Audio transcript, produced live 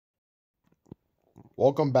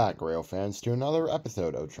Welcome back, rail fans, to another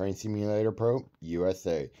episode of Train Simulator Pro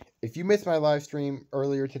USA. If you missed my live stream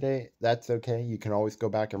earlier today, that's okay. You can always go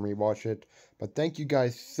back and rewatch it. But thank you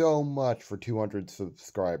guys so much for 200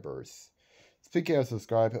 subscribers. Speaking of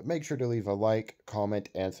subscribe, make sure to leave a like, comment,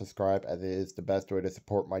 and subscribe, as it is the best way to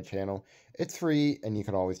support my channel. It's free, and you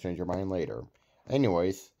can always change your mind later.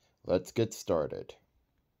 Anyways, let's get started.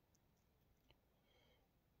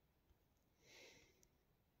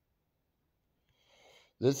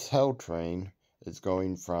 This hell train is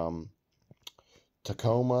going from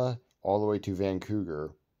Tacoma all the way to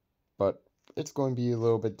Vancouver, but it's going to be a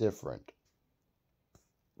little bit different.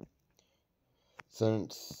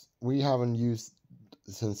 Since we haven't used,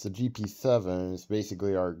 since the GP7 is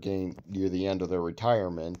basically our game near the end of their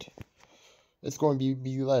retirement, it's going to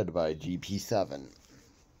be led by GP7.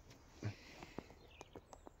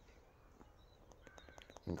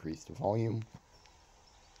 Increase the volume.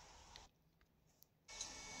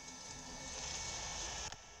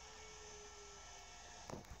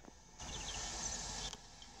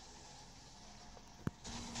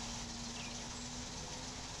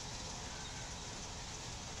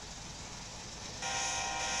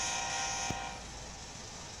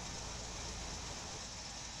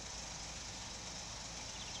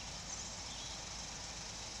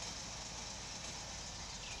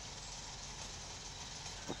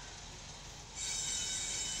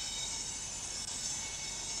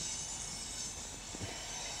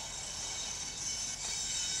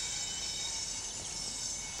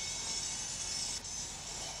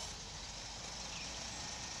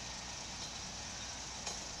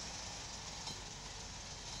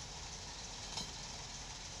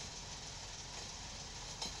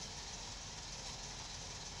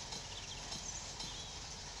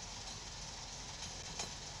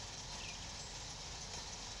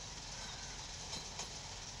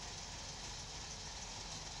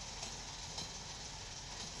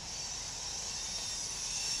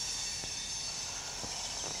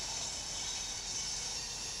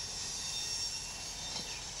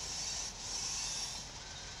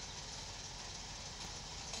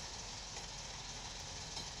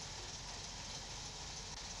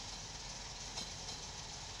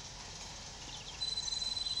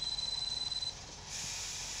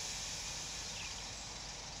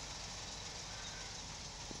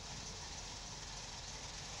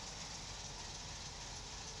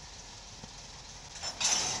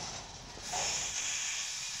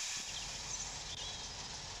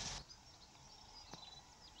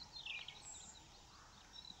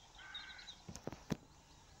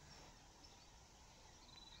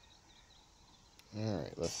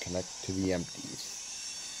 Alright, let's connect to the empties.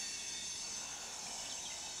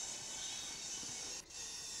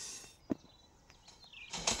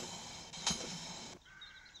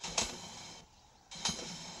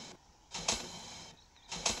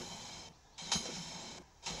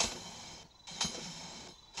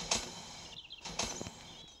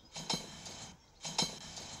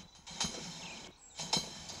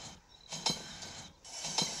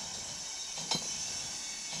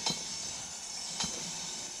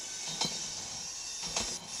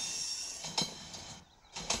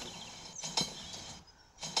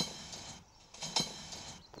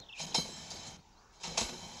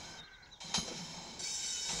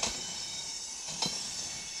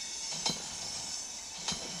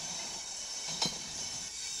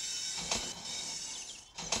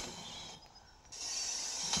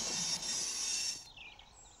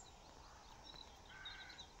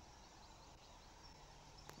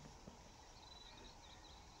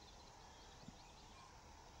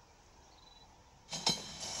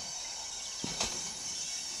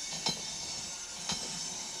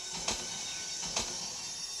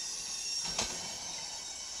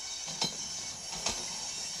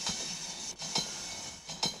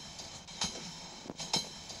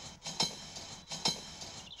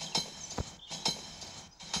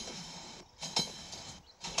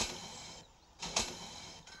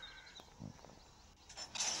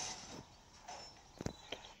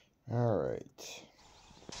 Alright.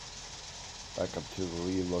 Back up to the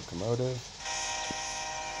lead locomotive.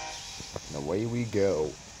 And away we go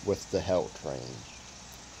with the hell train.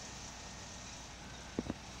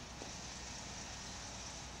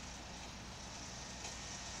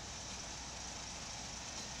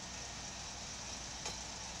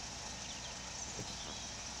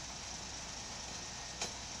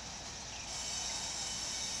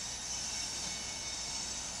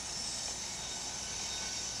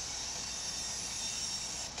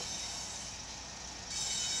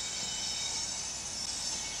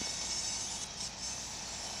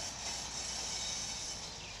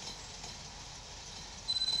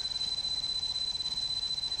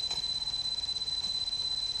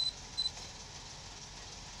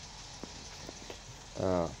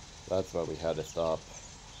 Oh, that's why we had to stop.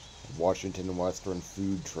 Washington Western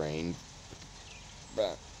food train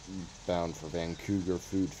bound for Vancouver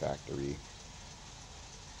Food Factory.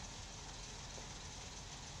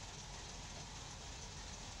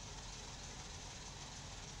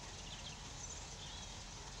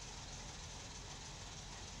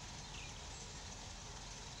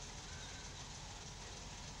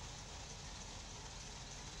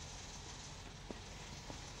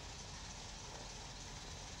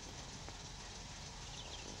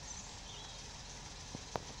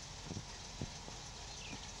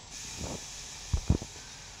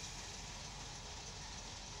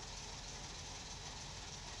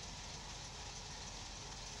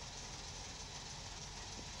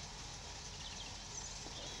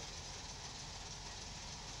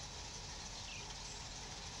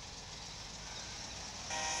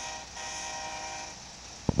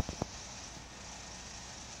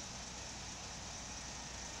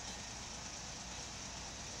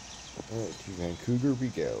 Alright, to Vancouver we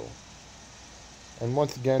go. And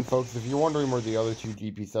once again, folks, if you're wondering where the other two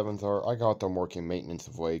GP7s are, I got them working maintenance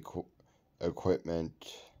of way equipment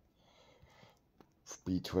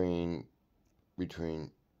between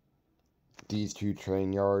these two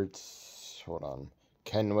train yards. Hold on.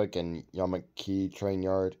 Kennewick and Yamaki train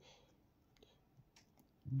yard.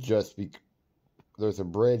 There's a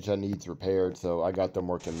bridge that needs repaired, so I got them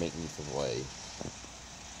working maintenance of way.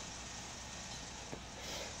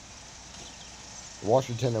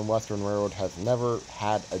 Washington and Western Railroad has never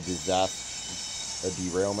had a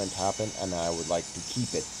derailment happen, and I would like to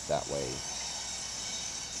keep it that way.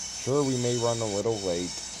 Sure, we may run a little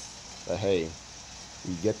late, but hey,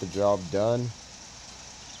 we get the job done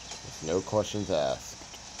with no questions asked.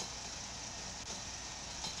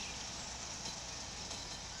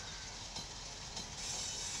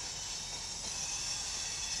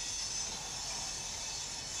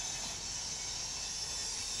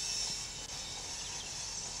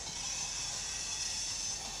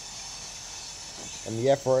 And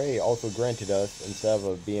the FRA also granted us, instead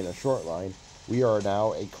of being a short line, we are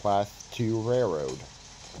now a Class 2 railroad.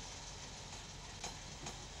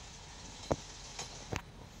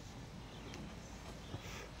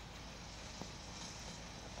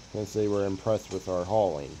 Since they were impressed with our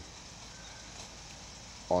hauling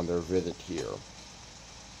on their visit here.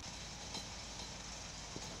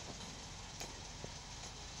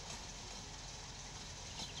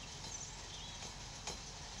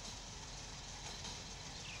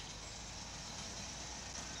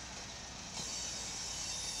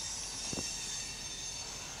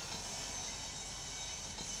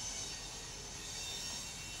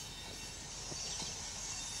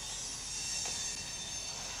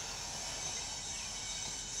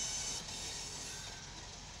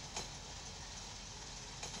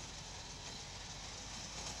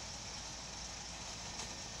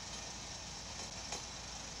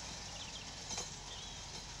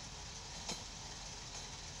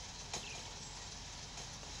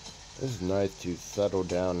 It's nice to settle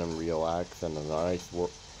down and relax in a nice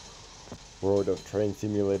world of Train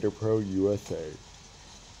Simulator Pro USA.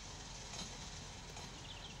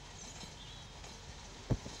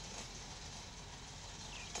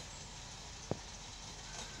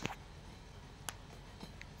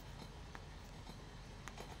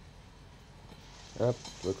 Yep,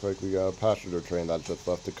 looks like we got a passenger train that just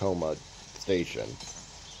left Tacoma Station.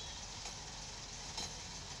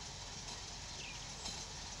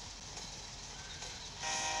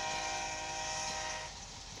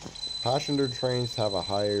 Passenger trains have a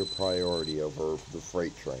higher priority over the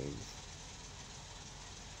freight trains.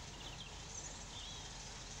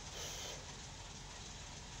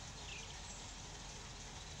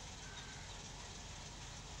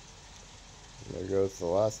 There goes the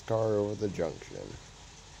last car over the junction.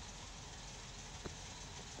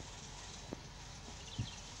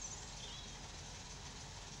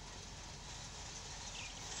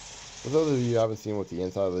 For those of you who haven't seen what the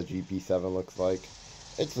inside of the GP7 looks like,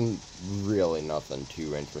 it's really nothing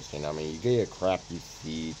too interesting. I mean, you get a crappy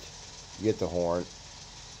seat, you get the horn,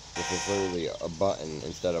 which is literally a button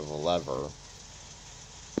instead of a lever.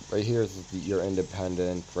 Right here is your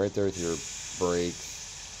independent, right there's your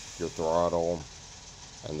brakes, your throttle,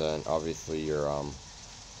 and then obviously your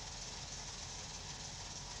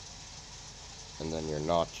and then your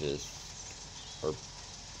notches, or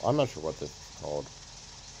I'm not sure what this is called,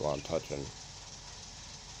 while I'm touching.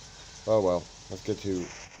 Oh well, let's get to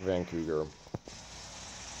Vancouver.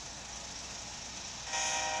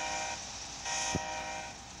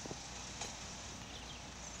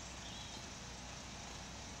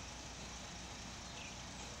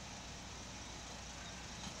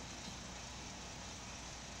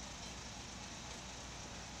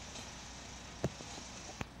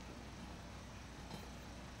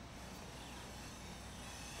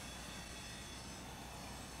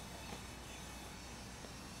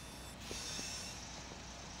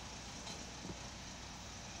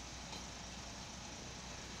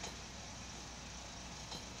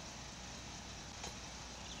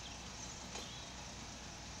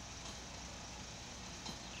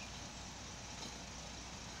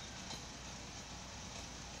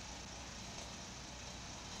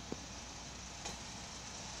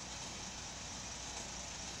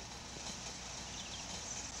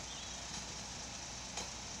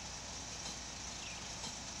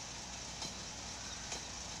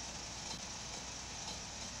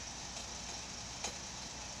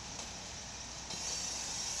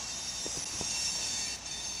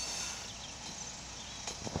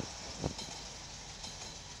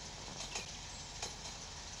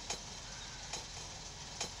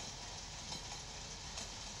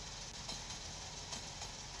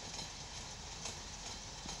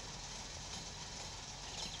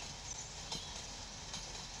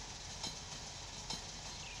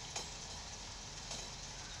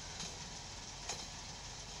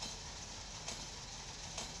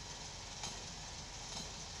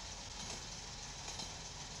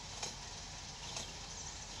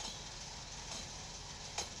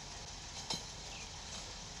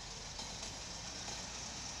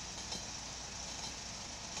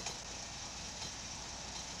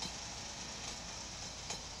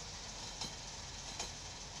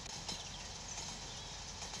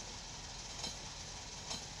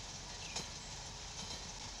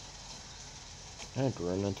 And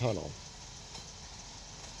we're in a tunnel.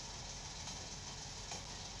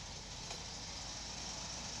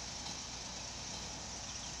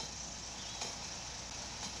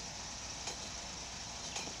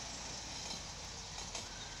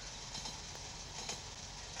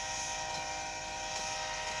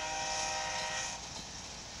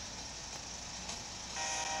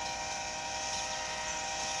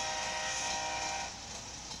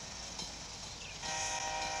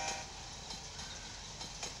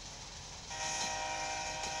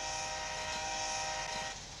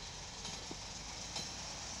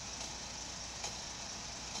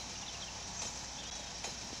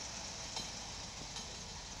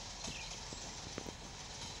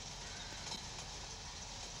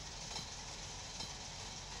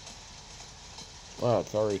 Wow,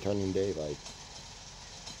 it's already turning daylight.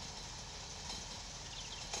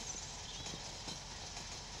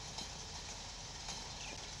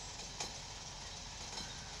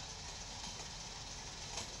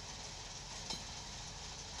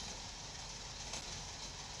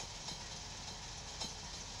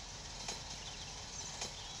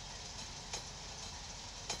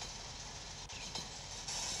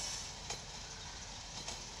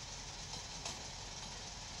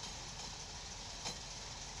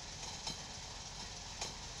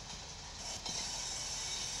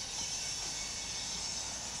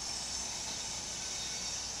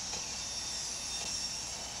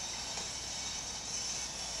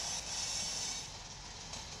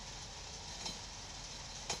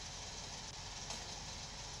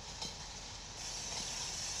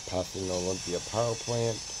 Passing the Olympia power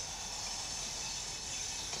plant.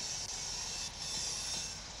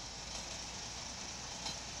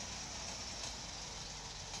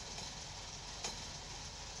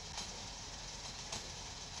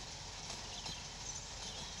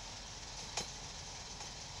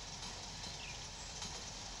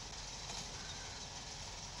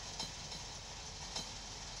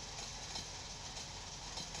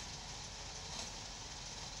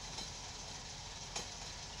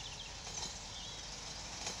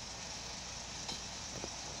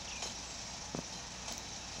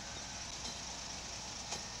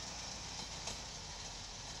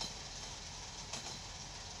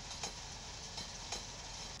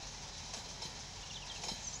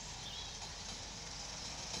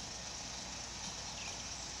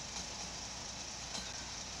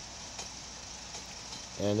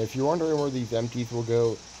 And if you're wondering where these empties will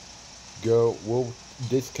we'll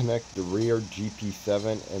disconnect the rear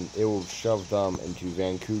GP7 and it will shove them into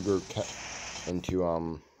Vancouver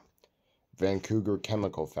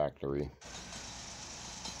Chemical Factory.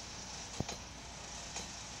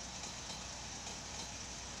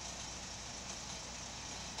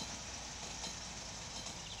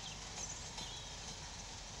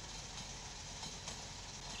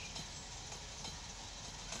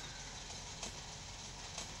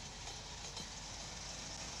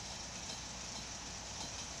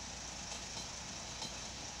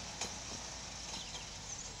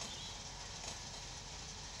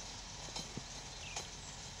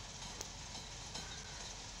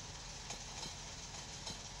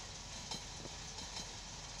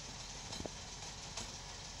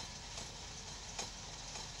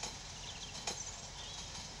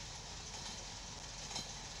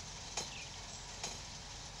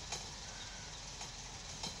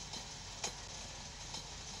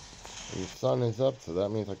 And the sun is up, so that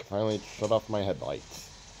means I can finally shut off my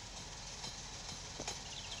headlights.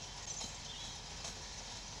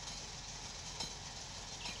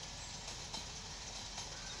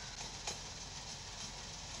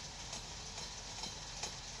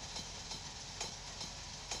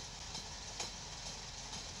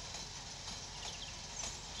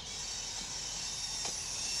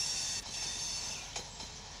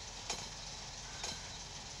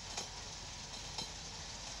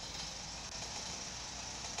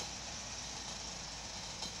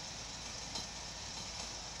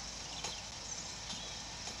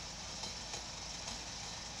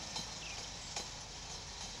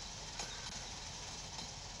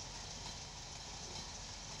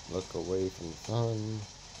 Look away from the sun.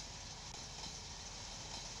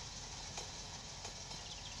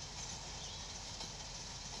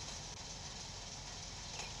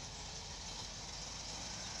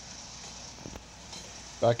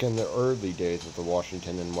 Back in the early days of the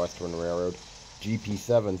Washington and Western Railroad,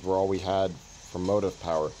 GP7s were all we had for motive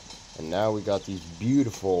power. And now we got these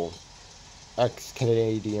beautiful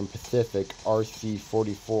ex-Canadian Pacific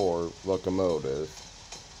RC-44 locomotives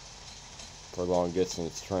for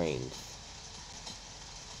long-distance trains.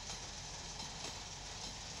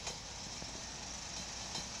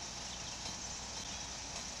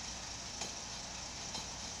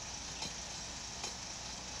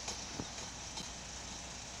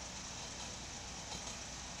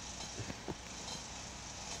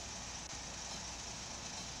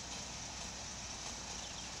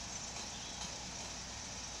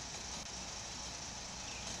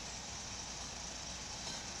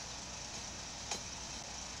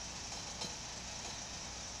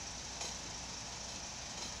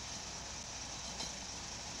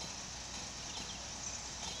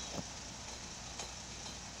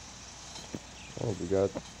 Oh, we got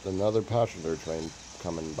another passenger train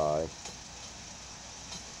coming by.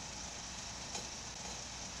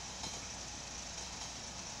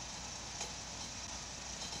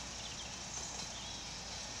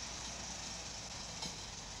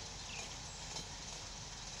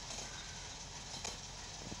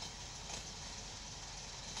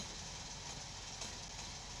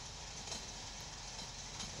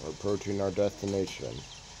 We're approaching our destination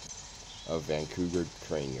of Vancouver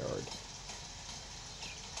Train Yard.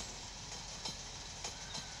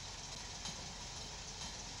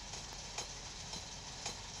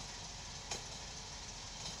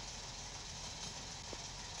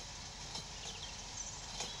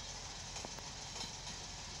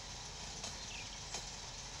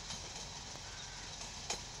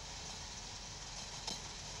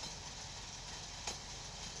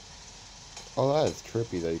 Oh, that is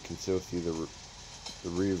trippy that you can still see the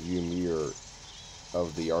rear view mirror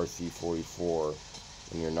of the RC44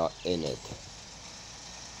 when you're not in it.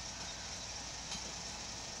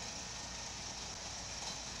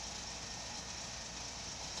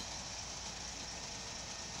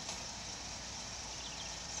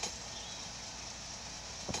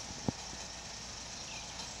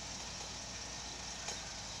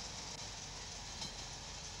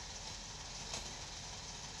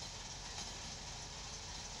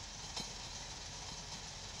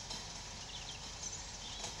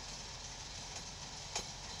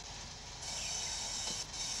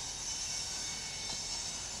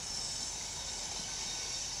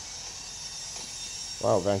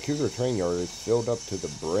 Wow, Vancouver Train Yard is filled up to the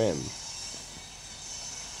brim.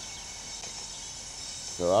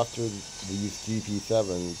 So after these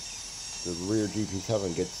GP7s, the rear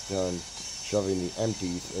GP7 gets done shoving the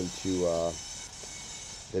empties into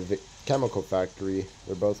the chemical factory,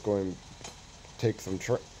 they're both going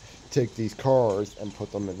to take these cars and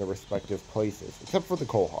put them in their respective places, except for the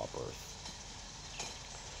coal hoppers.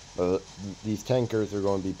 But these tankers are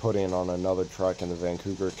going to be put in on another truck in the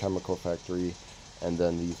Vancouver chemical factory, and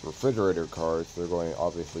then these refrigerator cars, they're going to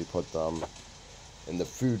obviously put them in the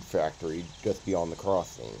food factory just beyond the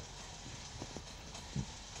crossing.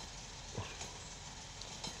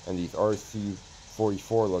 And these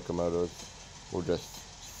RC44 locomotives will just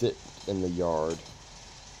sit in the yard.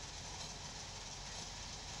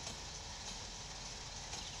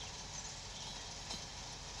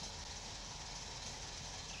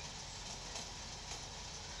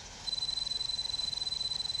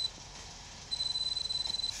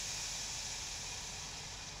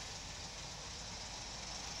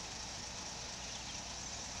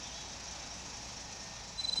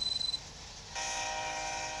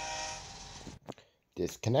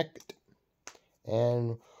 Disconnect.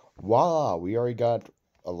 And voila, we already got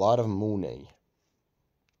a lot of money.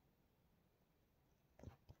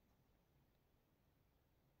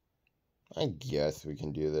 I guess we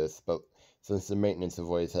can do this, but since the maintenance is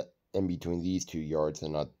always in between these two yards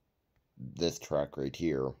and not this track right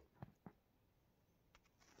here,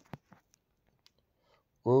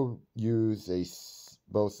 we'll use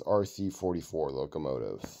both RC44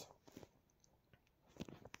 locomotives.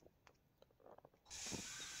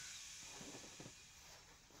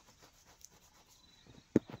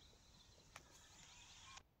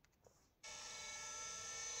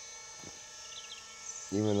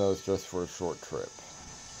 Even though it's just for a short trip.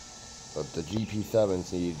 But the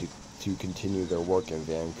GP7s need to continue their work in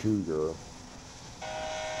Vancouver,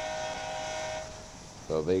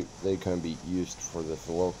 so they couldn't be used for this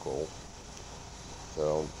local.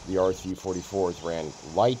 So the RC44s ran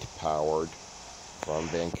light powered from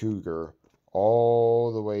Vancouver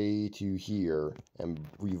all the way to here and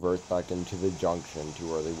reversed back into the junction to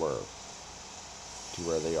where they were, to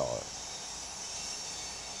where they are.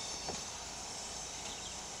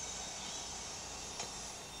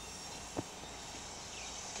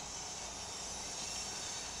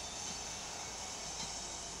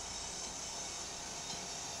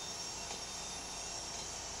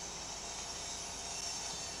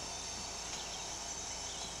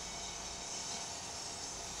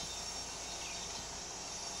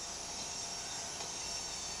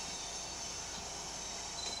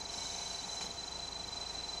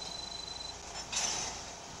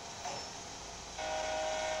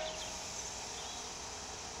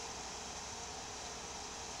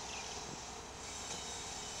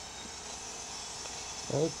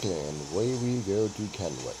 Okay, and away we go to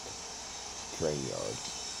Kennewick Train Yard.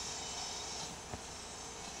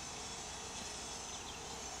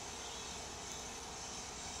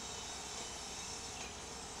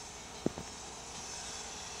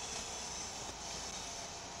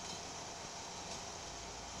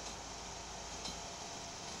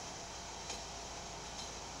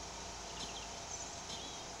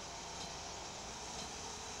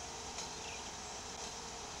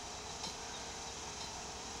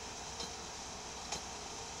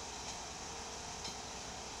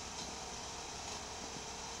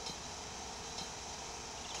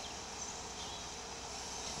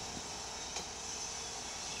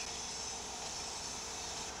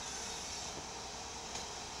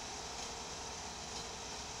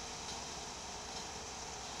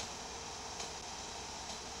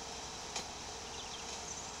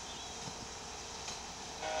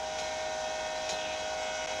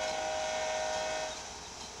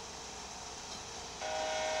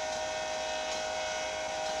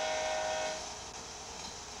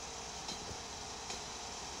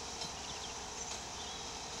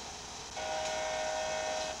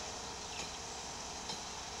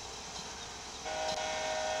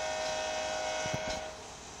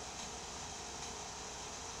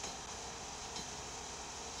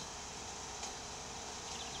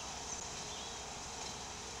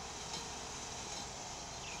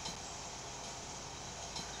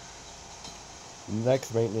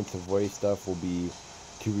 Next maintenance of way stuff will be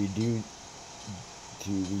to reduce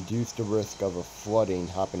the risk of a flooding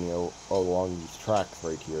happening along these tracks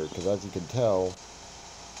right here, because as you can tell,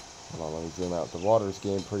 hold on, let me zoom out, the water's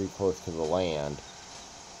getting pretty close to the land,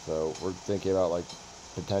 so we're thinking about like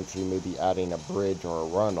potentially maybe adding a bridge or a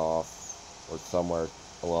runoff or somewhere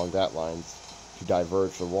along that lines to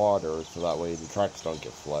diverge the water so that way the tracks don't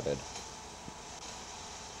get flooded.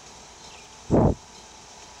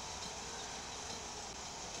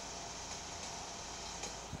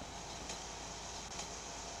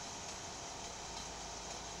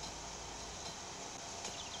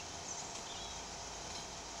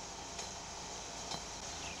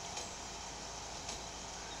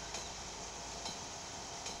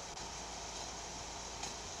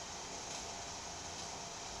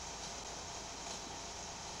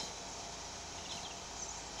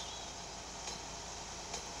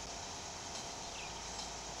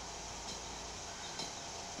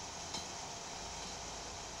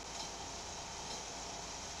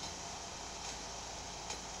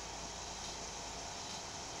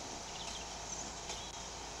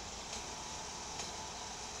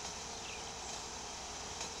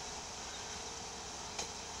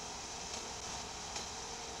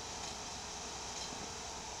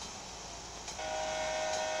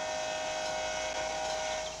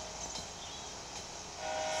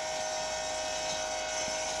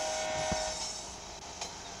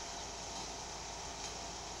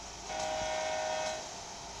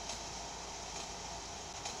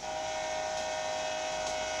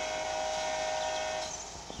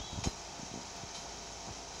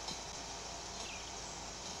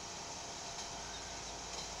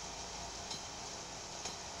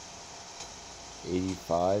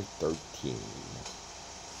 $85.13.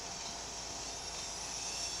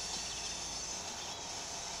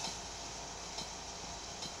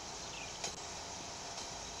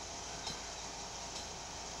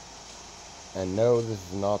 And no,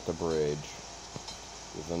 this is not the bridge.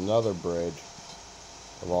 There's another bridge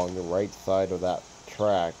along the right side of that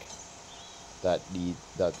track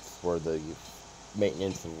that's where the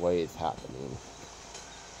maintenance of way is happening.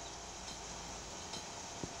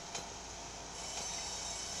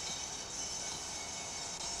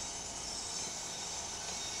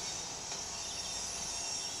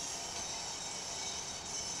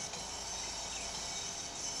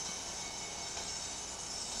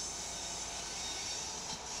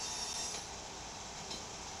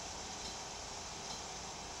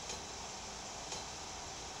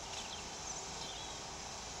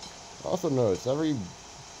 Also notice every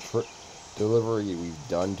delivery we've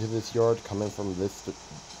done to this yard coming from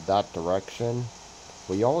that direction,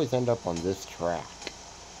 we always end up on this track.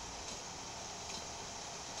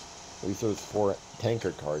 At least there's 4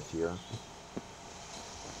 tanker cars here.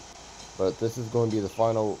 But this is going to be the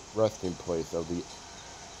final resting place of the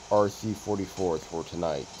RC44s for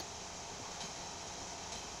tonight.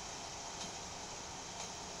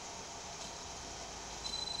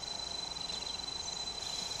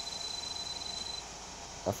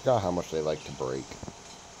 I forgot how much they like to brake.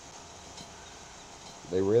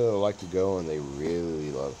 They really like to go and they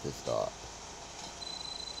really love to stop.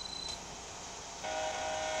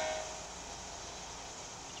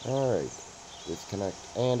 Alright, disconnect.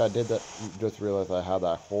 And I did that, just realized I had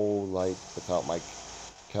that whole light without my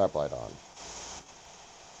cap light on.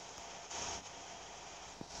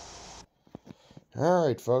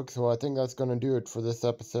 Alright folks, well I think that's going to do it for this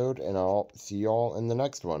episode, and I'll see y'all in the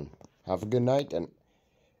next one. Have a good night, and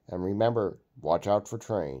remember, watch out for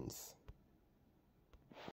trains.